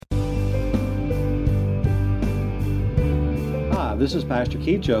this is Pastor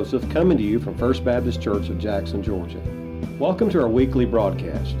Keith Joseph coming to you from First Baptist Church of Jackson, Georgia. Welcome to our weekly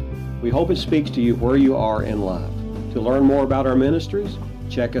broadcast. We hope it speaks to you where you are in life. To learn more about our ministries,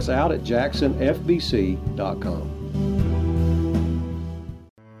 check us out at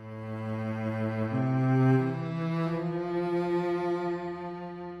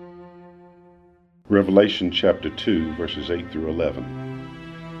Revelation chapter 2, verses 8 through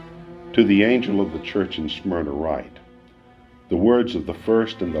 11. To the angel of the church in Smyrna write, the words of the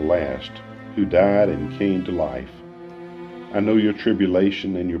first and the last, who died and came to life. I know your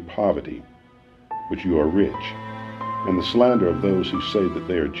tribulation and your poverty, but you are rich, and the slander of those who say that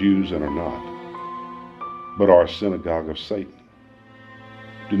they are Jews and are not, but are a synagogue of Satan.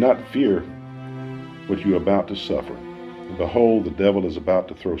 Do not fear what you are about to suffer. Behold, the devil is about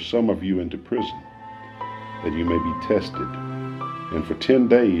to throw some of you into prison, that you may be tested. And for 10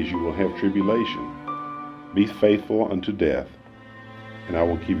 days you will have tribulation. Be faithful unto death, and I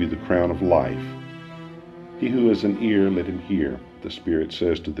will give you the crown of life. He who has an ear, let him hear, the Spirit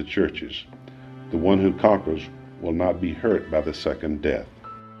says to the churches. The one who conquers will not be hurt by the second death.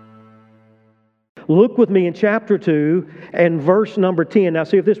 Look with me in chapter 2 and verse number 10. Now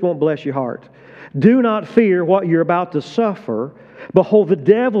see if this won't bless your heart. Do not fear what you're about to suffer. Behold, the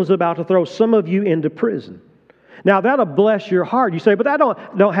devil is about to throw some of you into prison. Now that'll bless your heart. You say, but that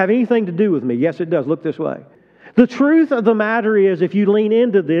don't have anything to do with me. Yes, it does. Look this way. The truth of the matter is, if you lean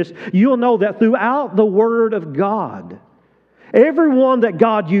into this, you'll know that throughout the Word of God, everyone that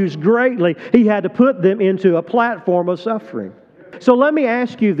God used greatly, He had to put them into a platform of suffering. So let me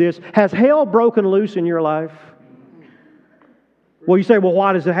ask you this. Has hell broken loose in your life? Well, you say, well,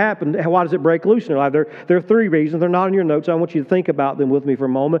 why does it happen? Why does it break loose in your life? There are 3 reasons. They're not in your notes. I want you to think about them with me for a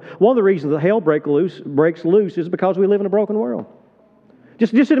moment. One of the reasons that hell breaks loose is because we live in a broken world.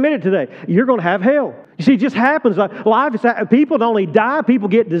 Just admit it today. You're going to have hell. You see, it just happens. Life is people not only die, people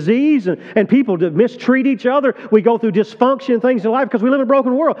get disease, and people mistreat each other. We go through dysfunction and things in life because we live in a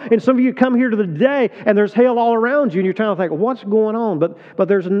broken world. And some of you come here to the day, and there's hell all around you, and you're trying to think, what's going on? But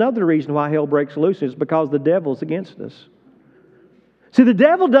there's another reason why hell breaks loose. It's because the devil's against us. See, the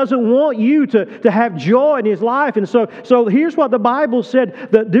devil doesn't want you to have joy in his life. And so here's what the Bible said,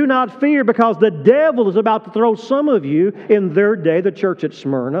 that do not fear, because the devil is about to throw some of you in their day, the church at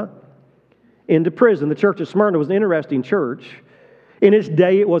Smyrna, into prison. The church at Smyrna was an interesting church. In its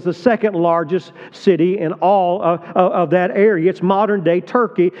day, it was the second largest city in all of that area. It's modern-day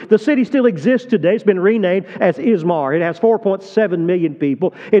Turkey. The city still exists today. It's been renamed as Izmir. It has 4.7 million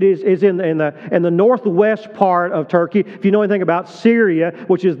people. It is in the northwest part of Turkey. If you know anything about Syria,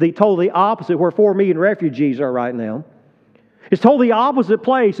 which is the totally opposite, where 4 million refugees are right now. It's totally opposite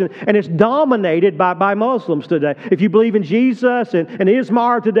place, and it's dominated by Muslims today. If you believe in Jesus and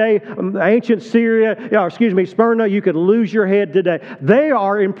Izmir today, ancient Smyrna, you could lose your head today. They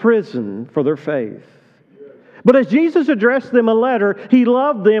are in prison for their faith. But as Jesus addressed them a letter, He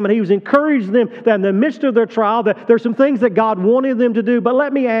loved them and He was encouraging them that in the midst of their trial, that there's some things that God wanted them to do. But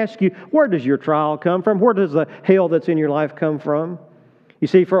let me ask you, where does your trial come from? Where does the hell that's in your life come from? You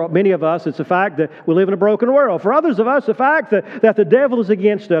see, for many of us, it's the fact that we live in a broken world. For others of us, the fact that the devil is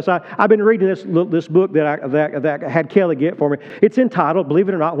against us. I've been reading this book that I had Kelly get for me. It's entitled, believe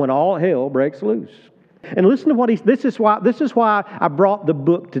it or not, When All Hell Breaks Loose. And listen to what this is why I brought the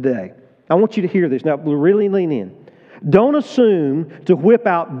book today. I want you to hear this. Now, really lean in. Don't assume to whip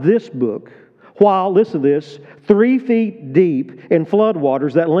out this book while, listen to this, 3 feet deep in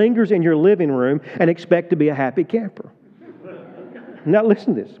floodwaters that lingers in your living room and expect to be a happy camper. Now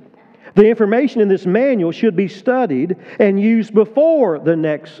listen to this. The information in this manual should be studied and used before the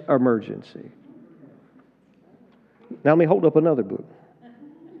next emergency. Now let me hold up another book.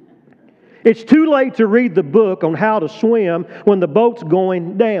 It's too late to read the book on how to swim when the boat's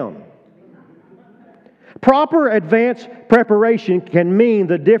going down. Proper advanced preparation can mean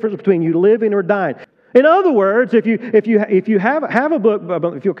the difference between you living or dying. In other words, if you have a book,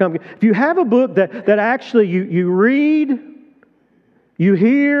 if you have a book that actually you read, you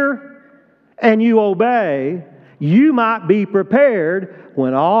hear, and you obey, you might be prepared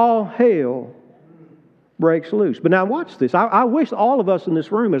when all hell breaks loose. But now watch this. I wish all of us in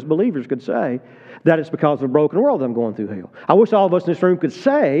this room as believers could say that it's because of a broken world that I'm going through hell. I wish all of us in this room could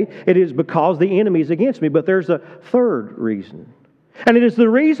say it is because the enemy is against me. But there's a third reason. And it is the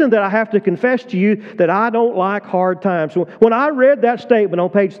reason that I have to confess to you that I don't like hard times. So when I read that statement on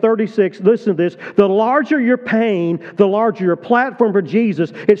page 36, listen to this, the larger your pain, the larger your platform for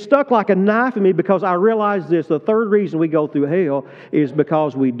Jesus, it stuck like a knife in me because I realized this, the third reason we go through hell is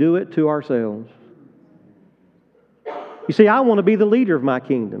because we do it to ourselves. You see, I want to be the leader of my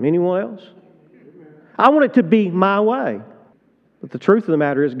kingdom. Anyone else? I want it to be my way. But the truth of the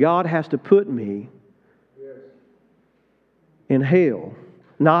matter is God has to put me in hell.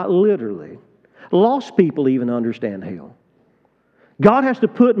 Not literally. Lost people even understand hell. God has to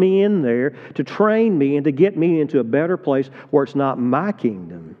put me in there to train me and to get me into a better place where it's not my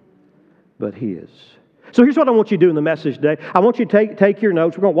kingdom, but His. So here's what I want you to do in the message today. I want you to take your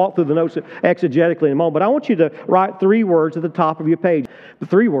notes. We're going to walk through the notes exegetically in a moment, but I want you to write 3 words at the top of your page. The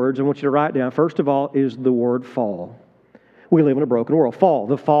 3 words I want you to write down, first of all, is the word fall. We live in a broken world. Fall.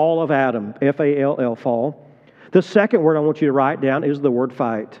 The fall of Adam. F-A-L-L, fall. The second word I want you to write down is the word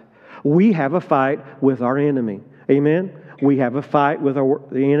fight. We have a fight with our enemy. Amen? We have a fight with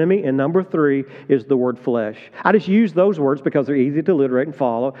the enemy. And number 3 is the word flesh. I just use those words because they're easy to alliterate and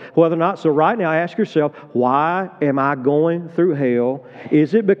follow, whether or not. So right now, ask yourself, why am I going through hell?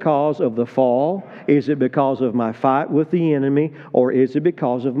 Is it because of the fall? Is it because of my fight with the enemy? Or is it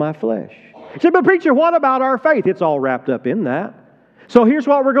because of my flesh? You say, but preacher, what about our faith? It's all wrapped up in that. So here's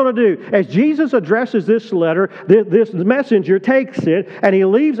what we're going to do. As Jesus addresses this letter, this messenger takes it and he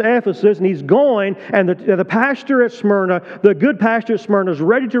leaves Ephesus and he's going, and the pastor at Smyrna, the good pastor at Smyrna, is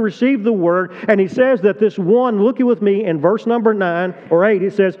ready to receive the word, and he says that this one, look with me in verse number 9 or 8,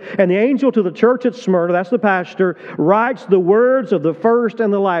 it says, and the angel to the church at Smyrna, that's the pastor, writes the words of the first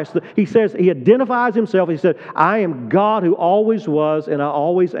and the last. He says, he identifies himself. He said, I am God who always was, and I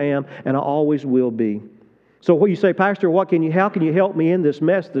always am, and I always will be. So what you say, Pastor, how can you help me in this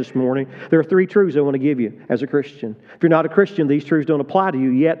mess this morning? There are 3 truths I want to give you as a Christian. If you're not a Christian, these truths don't apply to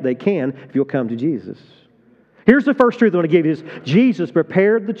you, yet they can if you'll come to Jesus. Here's the first truth I want to give you is Jesus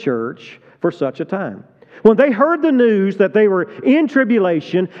prepared the church for such a time. When they heard the news that they were in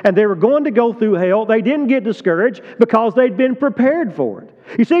tribulation and they were going to go through hell, they didn't get discouraged because they'd been prepared for it.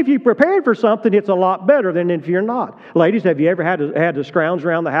 You see, if you're prepared for something, it's a lot better than if you're not. Ladies, have you ever had to scrounge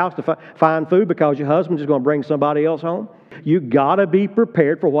around the house to find food because your husband's just going to bring somebody else home? You've got to be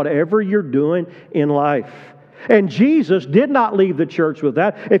prepared for whatever you're doing in life. And Jesus did not leave the church with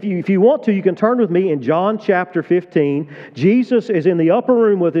that. If you want to, you can turn with me in John chapter 15. Jesus is in the upper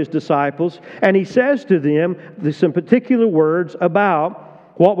room with His disciples, and He says to them some particular words about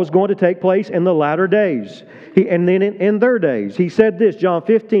what was going to take place in the latter days. And then in their days. He said this, John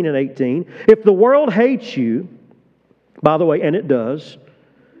 15 and 18, if the world hates you, by the way, and it does,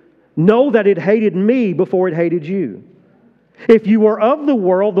 know that it hated me before it hated you. If you were of the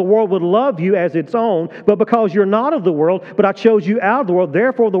world would love you as its own, but because you're not of the world, but I chose you out of the world,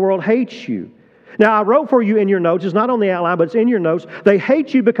 therefore the world hates you. Now I wrote for you in your notes, it's not on the outline, but it's in your notes, they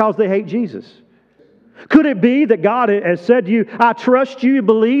hate you because they hate Jesus. Could it be that God has said to you, I trust you,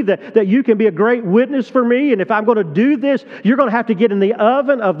 believe that you can be a great witness for me, and if I'm going to do this, you're going to have to get in the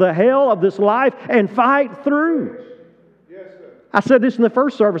oven of the hell of this life and fight through. I said this in the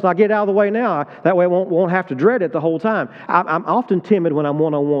first service, and I'll get out of the way now. That way I won't have to dread it the whole time. I'm often timid when I'm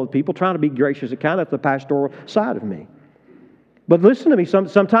one-on-one with people, trying to be gracious and kind. That's the pastoral side of me. But listen to me,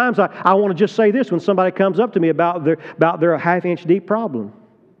 sometimes I want to just say this when somebody comes up to me about their half-inch deep problem.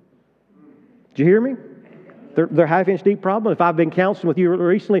 Did you hear me? Their half-inch deep problem. If I've been counseling with you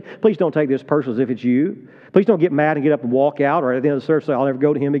recently, please don't take this personal as if it's you. Please don't get mad and get up and walk out, or at the end of the service say, I'll never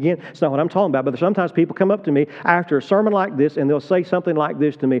go to him again. It's not what I'm talking about. But sometimes people come up to me after a sermon like this, and they'll say something like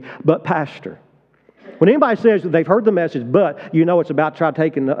this to me, but Pastor. When anybody says that they've heard the message, but you know it's about to try to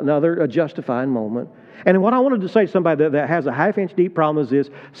take another justifying moment. And what I wanted to say to somebody that has a half-inch deep problem is this,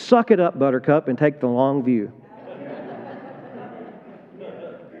 suck it up, Buttercup, and take the long view.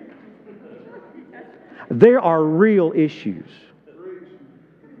 There are real issues.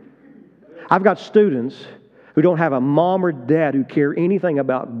 I've got students who don't have a mom or dad who care anything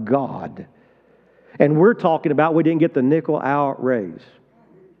about God. And we're talking about we didn't get the nickel-hour raise.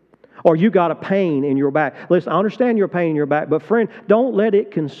 Or you got a pain in your back. Listen, I understand your pain in your back, but friend, don't let it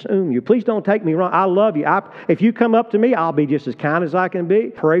consume you. Please don't take me wrong. I love you. If you come up to me, I'll be just as kind as I can be.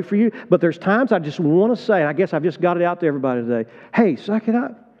 Pray for you. But there's times I just want to say, and I guess I've just got it out to everybody today, hey, suck it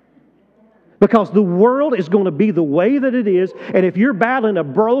up. Because the world is going to be the way that it is, and if you're battling a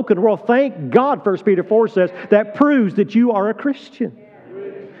broken world, thank God, 1 Peter 4 says, that proves that you are a Christian.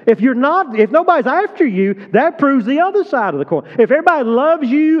 If nobody's after you, that proves the other side of the coin. If everybody loves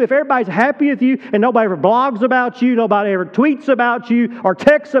you, if everybody's happy with you, and nobody ever blogs about you, nobody ever tweets about you, or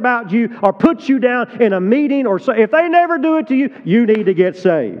texts about you, or puts you down in a meeting, or so, if they never do it to you, you need to get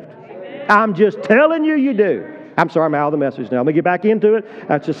saved. Amen. I'm just telling you, you do. I'm sorry, I'm out of the message now. Let me get back into it.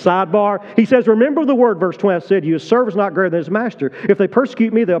 That's a sidebar. He says, remember the word, verse 20 said, you, his servant is not greater than his master. If they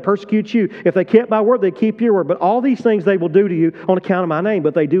persecute me, they'll persecute you. If they keep my word, they keep your word. But all these things they will do to you on account of my name,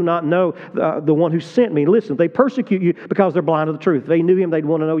 but they do not know the one who sent me. Listen, they persecute you because they're blind to the truth. If they knew him, they'd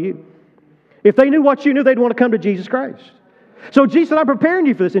want to know you. If they knew what you knew, they'd want to come to Jesus Christ. So Jesus said, I'm preparing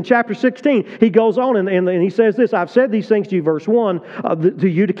you for this. In chapter 16, he goes on and he says this, I've said these things to you, verse 1, to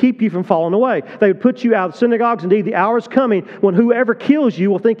you to keep you from falling away. They would put you out of the synagogues. Indeed, the hour is coming when whoever kills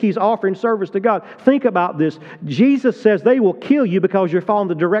you will think he's offering service to God. Think about this. Jesus says they will kill you because you're following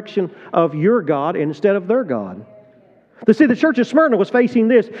the direction of your God instead of their God. See, the church of Smyrna was facing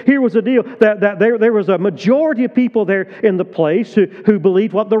this. Here was the deal, that there was a majority of people there in the place who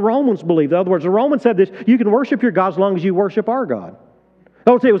believed what the Romans believed. In other words, the Romans said this, you can worship your God as long as you worship our God.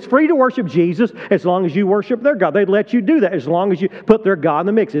 They would say it was free to worship Jesus as long as you worship their God. They'd let you do that as long as you put their God in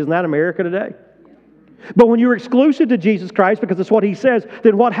the mix. Isn't that America today? But when you're exclusive to Jesus Christ, because that's what He says,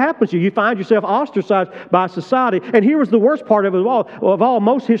 then what happens to you? You find yourself ostracized by society. And here was the worst part of it all.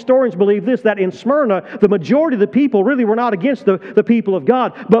 Most historians believe this, that in Smyrna, the majority of the people really were not against the people of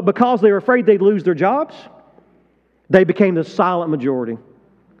God, but because they were afraid they'd lose their jobs, they became the silent majority.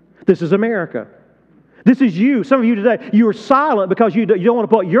 This is America. This is you. Some of you today, you are silent because you don't want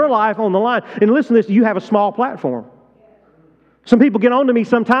to put your life on the line. And listen to this, you have a small platform. Some people get on to me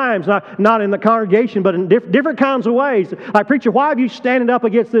sometimes, not in the congregation, but in different kinds of ways. Like, preacher, why have you standing up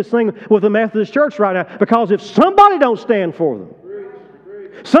against this thing with the Methodist Church right now? Because if somebody don't stand for them,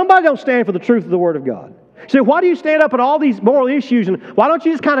 somebody don't stand for the truth of the Word of God. So why do you stand up on all these moral issues, and why don't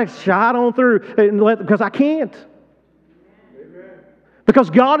you just kind of shine on through? Because I can't. Because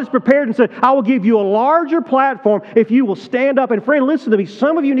God has prepared and said, I will give you a larger platform if you will stand up. And friend, listen to me.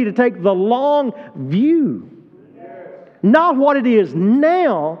 Some of you need to take the long view. Not what it is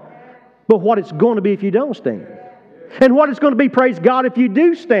now, but what it's going to be if you don't stand. And what it's going to be, praise God, if you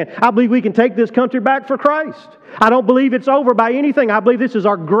do stand. I believe we can take this country back for Christ. I don't believe it's over by anything. I believe this is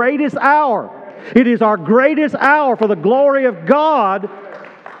our greatest hour. It is our greatest hour for the glory of God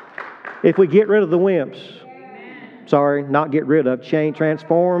if we get rid of the wimps. Sorry, not get rid of. Change,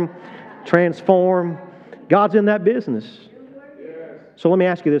 transform. God's in that business. So let me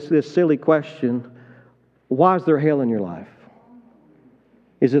ask you this silly question. Why is there hell in your life?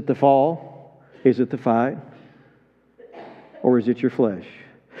 Is it the fall? Is it the fight? Or is it your flesh?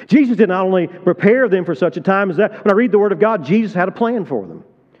 Jesus did not only prepare them for such a time as that. When I read the Word of God, Jesus had a plan for them.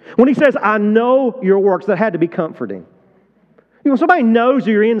 When He says, I know your works, that had to be comforting. You know, somebody knows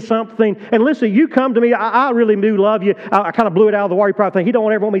you're in something, and listen, you come to me, I really do love you. I kind of blew it out of the water. You probably think, He don't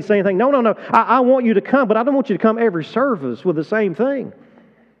ever want me to say anything. No. I want you to come, but I don't want you to come every service with the same thing.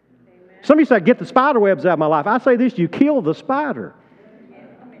 Some of you say, get the spider webs out of my life. I say this, you kill the spider.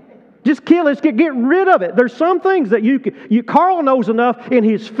 Just kill it. Get rid of it. There's some things that Carl knows enough in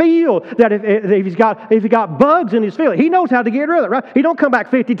his field that if he's got bugs in his field, he knows how to get rid of it, right? He don't come back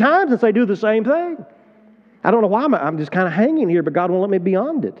 50 times and say, do the same thing. I don't know why I'm just kind of hanging here, but God won't let me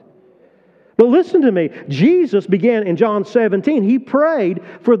beyond it. But listen to me. Jesus began in John 17. He prayed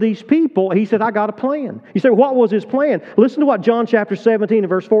for these people. He said, I got a plan. You say, what was His plan? Listen to what John chapter 17 and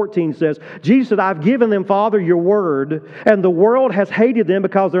verse 14 says. Jesus said, I've given them, Father, your word, and the world has hated them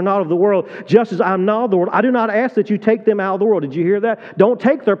because they're not of the world, just as I'm not of the world. I do not ask that you take them out of the world. Did you hear that? Don't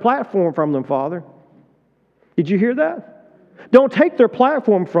take their platform from them, Father. Did you hear that? Don't take their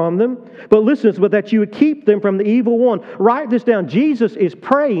platform from them, but listen, but that you would keep them from the evil one. Write this down. Jesus is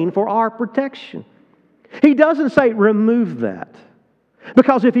praying for our protection. He doesn't say remove that.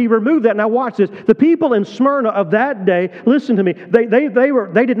 Because if He removed that, now watch this, the people in Smyrna of that day, listen to me,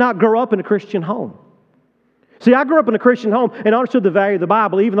 they did not grow up in a Christian home. See, I grew up in a Christian home and understood the value of the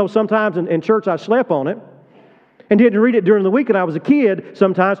Bible, even though sometimes in church I slept on it. And didn't read it during the week when I was a kid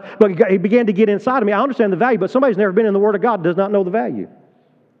sometimes, but it began to get inside of me. I understand the value, but somebody's never been in the Word of God does not know the value.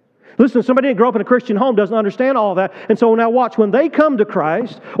 Listen, somebody didn't grow up in a Christian home, doesn't understand all that. And so now watch, when they come to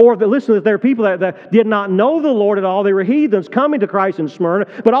Christ, or listen, that there are people that did not know the Lord at all, they were heathens coming to Christ in Smyrna,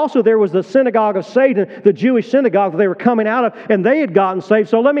 but also there was the synagogue of Satan, the Jewish synagogue that they were coming out of, and they had gotten saved.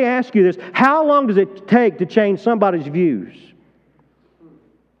 So let me ask you this, how long does it take to change somebody's views?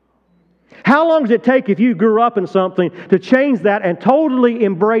 How long does it take if you grew up in something to change that and totally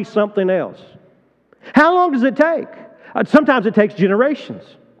embrace something else? How long does it take? Sometimes it takes generations.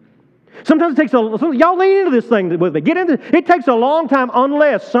 Sometimes it takes y'all lean into this thing with me. It takes a long time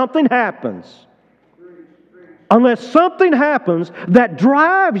unless something happens. Unless something happens that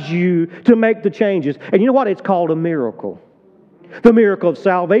drives you to make the changes. And you know what? It's called a miracle. The miracle of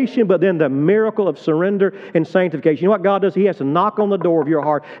salvation, but then the miracle of surrender and sanctification. You know what God does? He has to knock on the door of your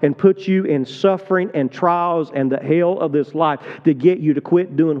heart and put you in suffering and trials and the hell of this life to get you to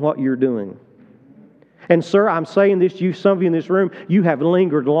quit doing what you're doing. And sir, I'm saying this to you, some of you in this room, you have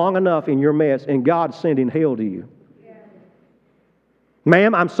lingered long enough in your mess and God's sending hell to you.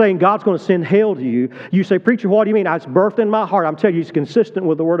 Ma'am, I'm saying God's going to send hell to you. You say, preacher, what do you mean? It's birthed in my heart. I'm telling you, it's consistent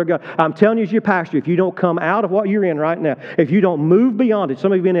with the Word of God. I'm telling you as your pastor, if you don't come out of what you're in right now, if you don't move beyond it,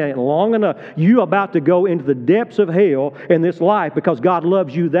 some of you have been in it long enough, you're about to go into the depths of hell in this life because God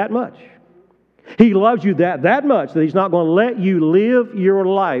loves you that much. He loves you that much that He's not going to let you live your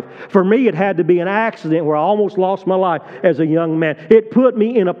life. For me, it had to be an accident where I almost lost my life as a young man. It put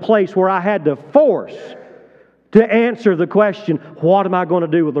me in a place where I had to force to answer the question, what am I going to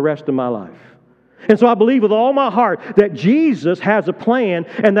do with the rest of my life? And so I believe with all my heart that Jesus has a plan,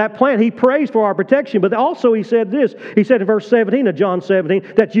 and that plan, He prays for our protection. But also He said this, He said in verse 17 of John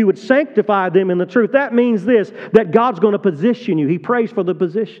 17, that you would sanctify them in the truth. That means this, that God's going to position you. He prays for the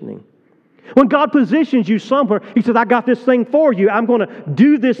positioning. When God positions you somewhere, He says, I got this thing for you. I'm going to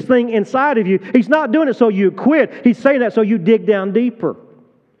do this thing inside of you. He's not doing it so you quit. He's saying that so you dig down deeper.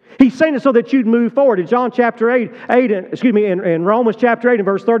 He's saying it so that you'd move forward. In John chapter 8, in Romans chapter 8 and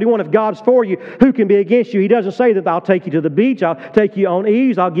verse 31, if God's for you, who can be against you? He doesn't say that I'll take you to the beach, I'll take you on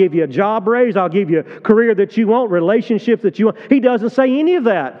ease, I'll give you a job raise, I'll give you a career that you want, relationships that you want. He doesn't say any of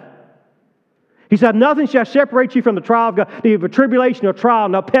that. He said, nothing shall separate you from the trial of God, neither tribulation or trial,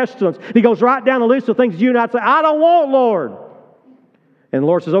 no pestilence. He goes right down the list of things you and I say, I don't want, Lord. And the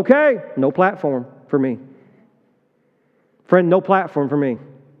Lord says, okay, no platform for me. Friend, no platform for me.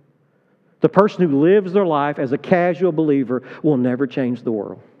 The person who lives their life as a casual believer will never change the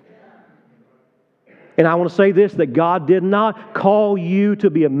world. And I want to say this, that God did not call you to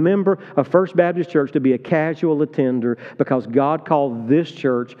be a member of First Baptist Church to be a casual attender, because God called this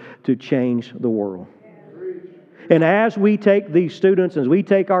church to change the world. And as we take these students, as we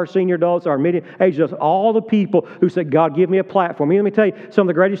take our senior adults, our medium age adults, all the people who said, God, give me a platform. Let me tell you, some of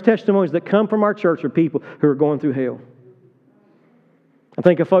the greatest testimonies that come from our church are people who are going through hell. I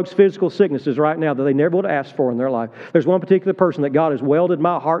think of folks' physical sicknesses right now that they never would have asked for in their life. There's one particular person that God has welded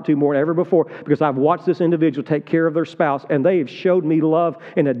my heart to more than ever before, because I've watched this individual take care of their spouse, and they have showed me love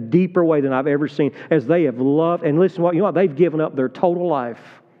in a deeper way than I've ever seen, as they have loved. And listen, you know what? They've given up their total life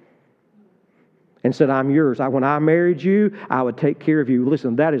and said, I'm yours. When I married you, I would take care of you.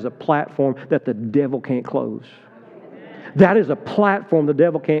 Listen, that is a platform that the devil can't close. That is a platform the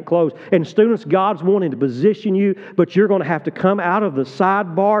devil can't close. And students, God's wanting to position you, but you're going to have to come out of the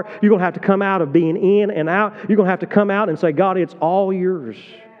sidebar. You're going to have to come out of being in and out. You're going to have to come out and say, God, it's all yours.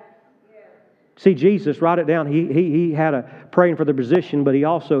 See, Jesus, write it down. He had a praying for their position, but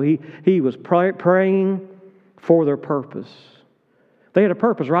he was praying for their purpose. They had a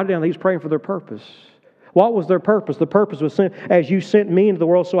purpose. Write it down. He was praying for their purpose. What was their purpose? The purpose was, as you sent me into the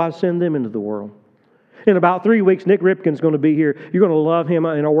world, so I send them into the world. In about 3 weeks, Nick Ripken's going to be here. You're going to love him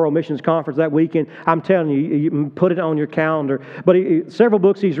in our World Missions Conference that weekend. I'm telling you, you put it on your calendar. But several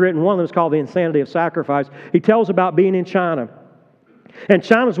books he's written. One of them is called The Insanity of Sacrifice. He tells about being in China. And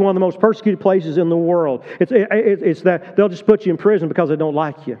China's one of the most persecuted places in the world. It's that they'll just put you in prison because they don't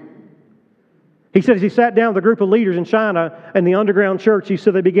like you. He said as he sat down with a group of leaders in China and the underground church, he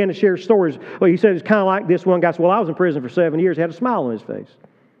said they began to share stories. Well, he said it's kind of like this. One guy said, well, I was in prison for 7 years. He had a smile on his face.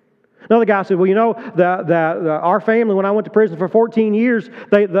 Another guy said, well, you know, our family, when I went to prison for 14 years,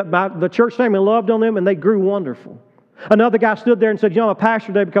 the church family loved on them and they grew wonderful. Another guy stood there and said, you know, I'm a pastor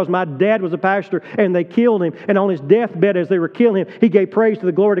today because my dad was a pastor and they killed him. And on his deathbed as they were killing him, he gave praise to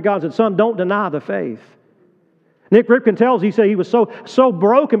the glory to God and said, son, don't deny the faith. Nick Ripken tells, he said he was so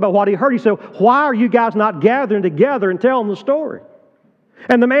broken by what he heard. He said, why are you guys not gathering together and telling the story?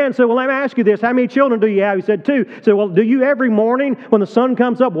 And the man said, well, let me ask you this. How many children do you have? He said, 2. He said, well, do you every morning when the sun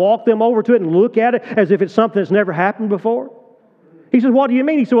comes up walk them over to it and look at it as if it's something that's never happened before? He said, what do you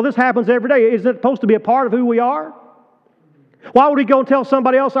mean? He said, well, this happens every day. Isn't it supposed to be a part of who we are? Why would we go and tell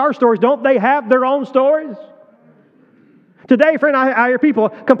somebody else our stories? Don't they have their own stories? Today, friend, I hear people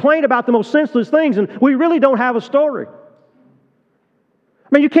complain about the most senseless things, and we really don't have a story. I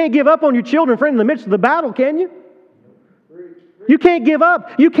mean, you can't give up on your children, friend, in the midst of the battle, can you? You can't give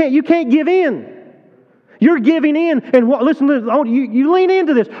up. You can't give in. You're giving in. And listen to this. You lean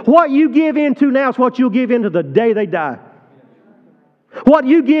into this. What you give into now is what you'll give into the day they die. What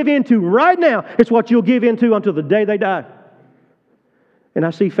you give into right now is what you'll give into until the day they die. And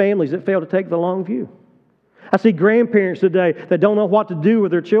I see families that fail to take the long view. I see grandparents today that don't know what to do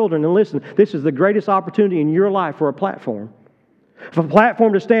with their children. And listen, this is the greatest opportunity in your life for a platform. For a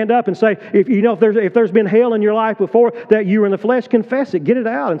platform to stand up and say, if there's been hell in your life before that you were in the flesh, confess it, get it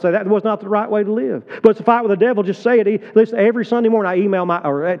out, and say that was not the right way to live. But it's a fight with the devil. Just say it. Listen, every Sunday morning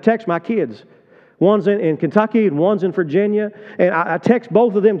I text my kids. One's in Kentucky and one's in Virginia, and I text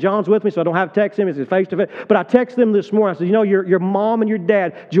both of them. John's with me, so I don't have to text him. It's face to face. But I text them this morning. I said, your mom and your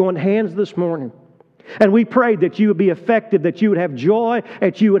dad joined hands this morning. And we prayed that you would be effective, that you would have joy,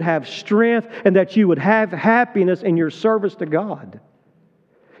 that you would have strength, and that you would have happiness in your service to God.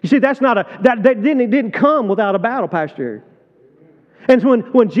 You see, that didn't come without a battle, Pastor Eric.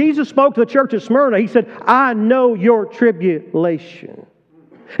 And when Jesus spoke to the church of Smyrna, He said, I know your tribulation.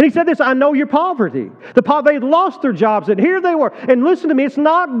 And He said this, I know your poverty. They lost their jobs, and here they were. And listen to me, it's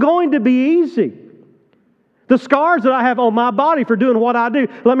not going to be easy. The scars that I have on my body for doing what I do,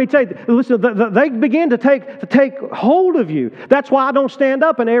 let me tell you, listen, they begin to take hold of you. That's why I don't stand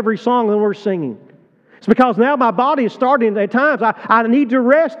up in every song that we're singing. It's because now my body is starting at times. I need to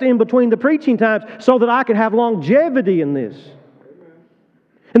rest in between the preaching times so that I can have longevity in this.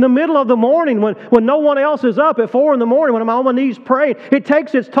 In the middle of the morning, when no one else is up at 4 in the morning, when I'm on my knees praying, it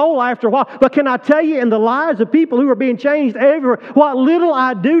takes its toll after a while. But can I tell you, in the lives of people who are being changed everywhere, what little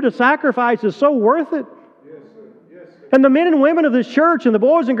I do to sacrifice is so worth it. And the men and women of this church and the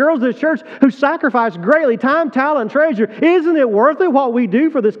boys and girls of this church who sacrifice greatly time, talent, and treasure, isn't it worth it what we do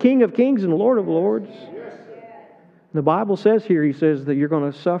for this King of Kings and Lord of Lords? Yes. The Bible says here, He says that you're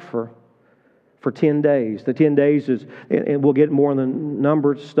going to suffer for 10 days. The 10 days is, and we'll get more on the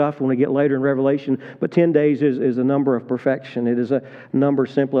number stuff when we get later in Revelation, but 10 days is a number of perfection. It is a number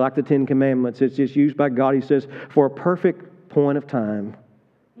simply like the 10 Commandments. It's just used by God. He says, for a perfect point of time,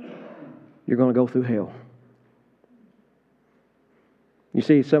 you're going to go through hell. You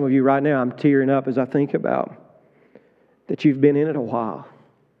see, some of you right now, I'm tearing up as I think about that you've been in it a while.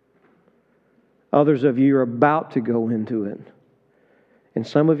 Others of you are about to go into it. And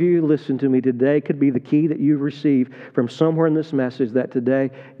some of you, listen to me, today could be the key that you receive from somewhere in this message that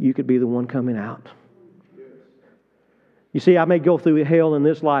today you could be the one coming out. You see, I may go through hell in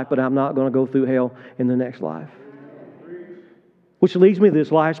this life, but I'm not going to go through hell in the next life. Which leads me to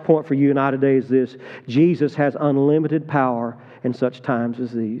this last point for you and I today is this. Jesus has unlimited power in such times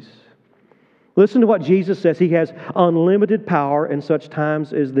as these. Listen to what Jesus says. He has unlimited power in such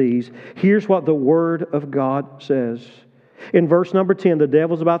times as these. Here's what the Word of God says. In verse number 10, the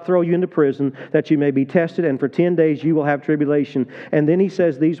devil's about to throw you into prison that you may be tested, and for 10 days you will have tribulation. And then He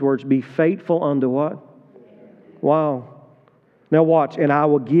says these words, be faithful unto what? Wow. Now watch, and I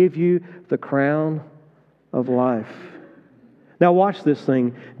will give you the crown of life. Now watch this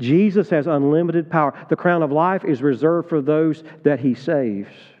thing. Jesus has unlimited power. The crown of life is reserved for those that He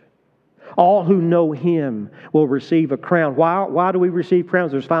saves. All who know Him will receive a crown. Why do we receive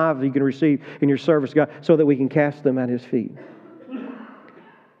crowns? There's 5 that you can receive in your service to God so that we can cast them at His feet.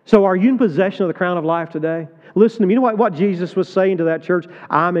 So are you in possession of the crown of life today? Listen to me. You know what Jesus was saying to that church?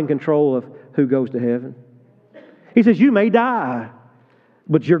 I'm in control of who goes to heaven. He says, you may die,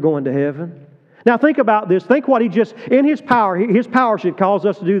 but you're going to heaven. Now think about this. Think what He just, in His power should cause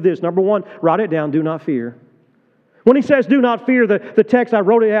us to do this. Number 1, write it down, do not fear. When He says do not fear, the text, I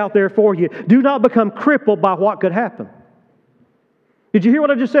wrote it out there for you. Do not become crippled by what could happen. Did you hear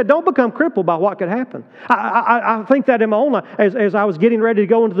what I just said? Don't become crippled by what could happen. I think that in my own life, as I was getting ready to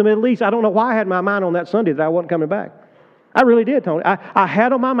go into the Middle East, I don't know why I had my mind on that Sunday that I wasn't coming back. I really did, Tony. I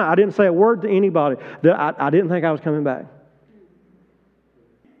had on my mind, I didn't say a word to anybody that I didn't think I was coming back.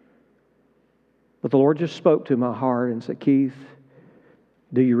 But the Lord just spoke to my heart and said, Keith,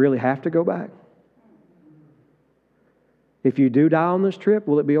 do you really have to go back? If you do die on this trip,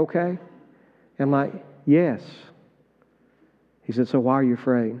 will it be okay? And I'm like, yes. He said, so why are you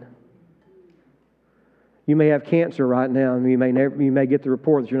afraid? You may have cancer right now, and you may get the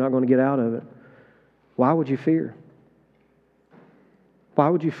report that you're not going to get out of it. Why would you fear? Why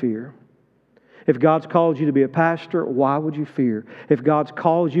would you fear? If God's called you to be a pastor, why would you fear? If God's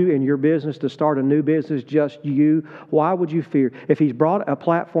called you in your business to start a new business, just you, why would you fear? If He's brought a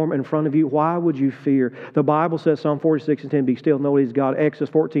platform in front of you, why would you fear? The Bible says, Psalm 46:10, be still, know He's God.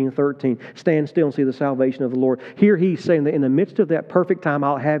 Exodus 14:13, stand still and see the salvation of the Lord. Here He's saying that in the midst of that perfect time,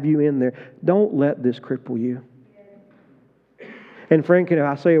 I'll have you in there. Don't let this cripple you. And Frank, if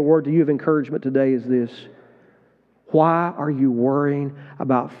I say a word to you of encouragement today is this. Why are you worrying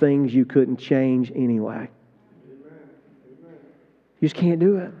about things you couldn't change anyway? You just can't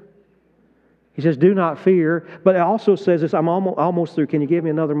do it. He says, do not fear. But it also says this, I'm almost through. Can you give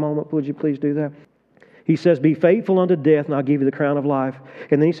me another moment? Would you please do that? He says, be faithful unto death, and I'll give you the crown of life.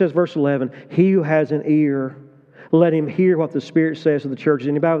 And then He says, verse 11, he who has an ear, let him hear what the Spirit says to the churches.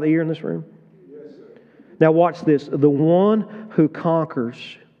 Anybody with an ear in this room? Yes, sir. Now watch this. The one who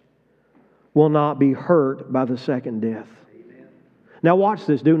conquers will not be hurt by the second death. Amen. Now watch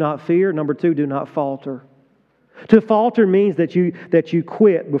this. Do not fear. Number 2, do not falter. To falter means that you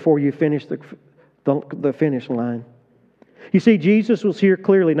quit before you finish the finish line. You see, Jesus was here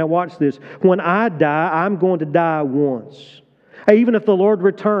clearly. Now watch this. When I die, I'm going to die once. Even if the Lord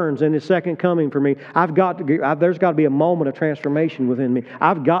returns in His second coming for me, there's got to be a moment of transformation within me.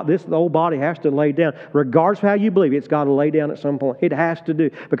 I've got this, the old body has to lay down. Regardless of how you believe, it's got to lay down at some point. It has to do,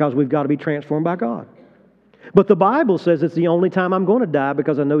 because we've got to be transformed by God. But the Bible says it's the only time I'm going to die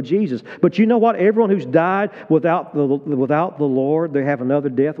because I know Jesus. But you know what? Everyone who's died without the Lord, they have another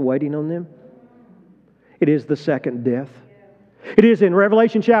death waiting on them. It is the second death. It is in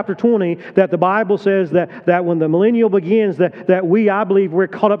Revelation chapter 20 that the Bible says that when the millennial begins, that we, I believe, we're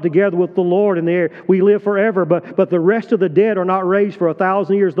caught up together with the Lord in the air. We live forever, but the rest of the dead are not raised for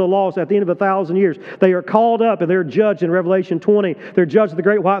 1,000 years. The lost at the end of 1,000 years. They are called up and they're judged in Revelation 20. They're judged at the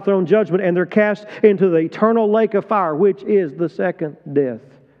great white throne judgment, and they're cast into the eternal lake of fire, which is the second death.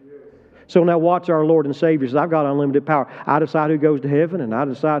 So now watch our Lord and Savior says, I've got unlimited power. I decide who goes to heaven and I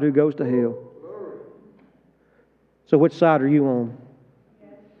decide who goes to hell. So which side are you on?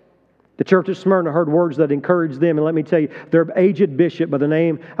 The church at Smyrna heard words that encouraged them, and let me tell you, their aged bishop by the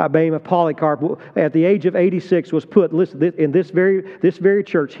name of Polycarp, at the age of 86, was put. Listen, in this very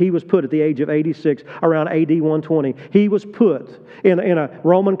church, he was put at the age of 86, around AD 120. He was put in a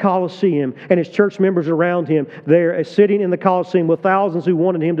Roman Colosseum, and his church members around him there, sitting in the Colosseum with thousands who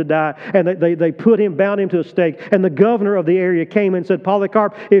wanted him to die, and they put him, bound him to a stake. And the governor of the area came and said,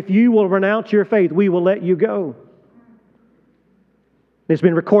 Polycarp, if you will renounce your faith, we will let you go. It's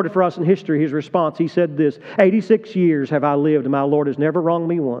been recorded for us in history, his response. He said this, 86 years have I lived, and my Lord has never wronged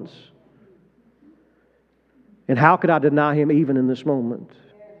me once. And how could I deny Him even in this moment?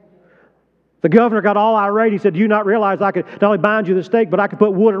 The governor got all irate. He said, do you not realize I could not only bind you to the stake, but I could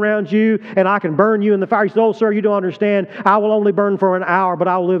put wood around you, and I can burn you in the fire? He said, oh, sir, you don't understand. I will only burn for an hour, but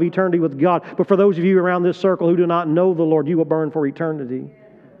I will live eternity with God. But for those of you around this circle who do not know the Lord, you will burn for eternity.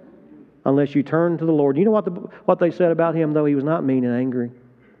 Unless you turn to the Lord. You know what they said about him, though? He was not mean and angry.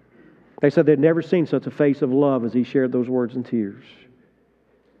 They said they'd never seen such a face of love as he shared those words in tears.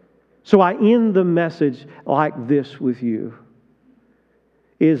 So I end the message like this with you.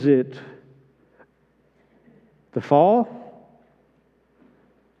 Is it the fall?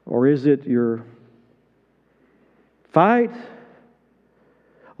 Or is it your fight?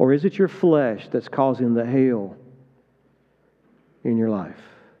 Or is it your flesh that's causing the hell in your life?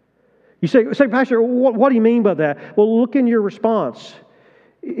 You say, Pastor, what do you mean by that? Well, look in your response.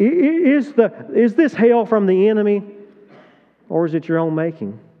 Is this hell from the enemy, or is it your own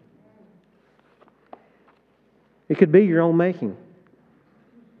making? It could be your own making.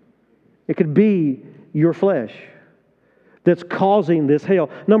 It could be your flesh that's causing this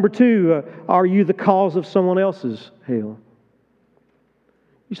hell. Number two, are you the cause of someone else's hell?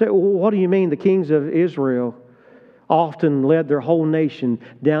 You say, well, what do you mean the kings of Israel often led their whole nation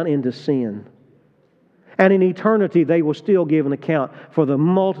down into sin? And in eternity, they will still give an account for the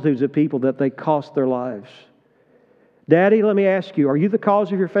multitudes of people that they cost their lives. Daddy, let me ask you, are you the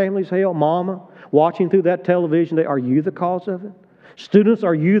cause of your family's hell? Mama, watching through that television, are you the cause of it? Students,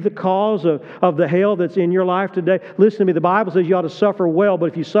 are you the cause of the hell that's in your life today? Listen to me, the Bible says you ought to suffer well, but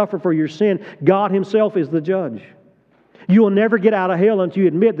if you suffer for your sin, God Himself is the judge. You will never get out of hell until you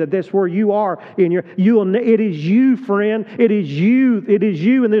admit that that's where you are in your. It is you, friend. It is you. It is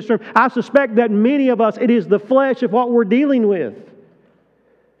you in this room. I suspect that many of us, it is the flesh of what we're dealing with.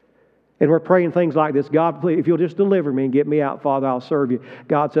 And we're praying things like this. God, please, if you'll just deliver me and get me out, Father, I'll serve you.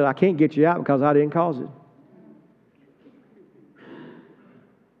 God said, I can't get you out because I didn't cause it.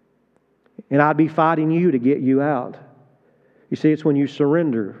 And I'd be fighting you to get you out. You see, it's when you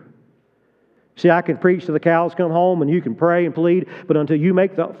surrender. See, I can preach till the cows come home and you can pray and plead, but until you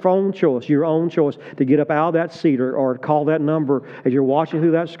make the own choice, your own choice to get up out of that seat or call that number as you're watching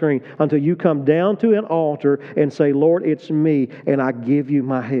through that screen, until you come down to an altar and say, Lord, it's me, and I give you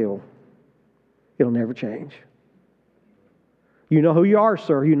my hell, it'll never change. You know who you are,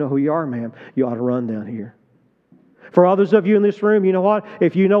 sir. You know who you are, ma'am. You ought to run down here. For others of you in this room, you know what?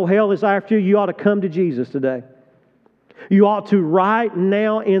 If you know hell is after you, you ought to come to Jesus today. You ought to right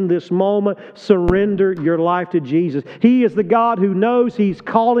now in this moment surrender your life to Jesus. He is the God who knows. He's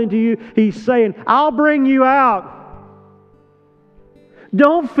calling to you. He's saying, I'll bring you out.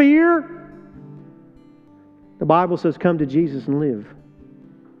 Don't fear. The Bible says, come to Jesus and live.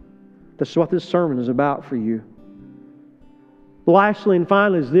 That's what this sermon is about for you. Lastly and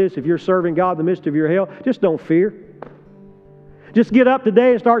finally is this: if you're serving God in the midst of your hell, just don't fear. Just get up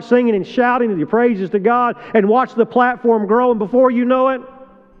today and start singing and shouting your praises to God and watch the platform grow, and before you know it,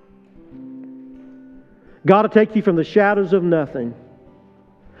 God will take you from the shadows of nothing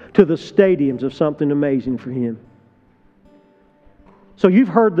to the stadiums of something amazing for Him. So you've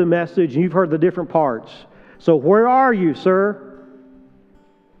heard the message and you've heard the different parts. So where are you, sir?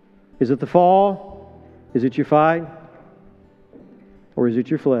 Is it the fall? Is it your fight? or is it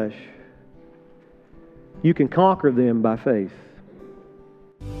your flesh? You can conquer them by faith.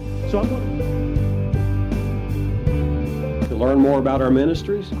 So I want to learn more about our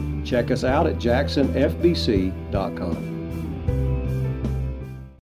ministries, check us out at jacksonfbc.com.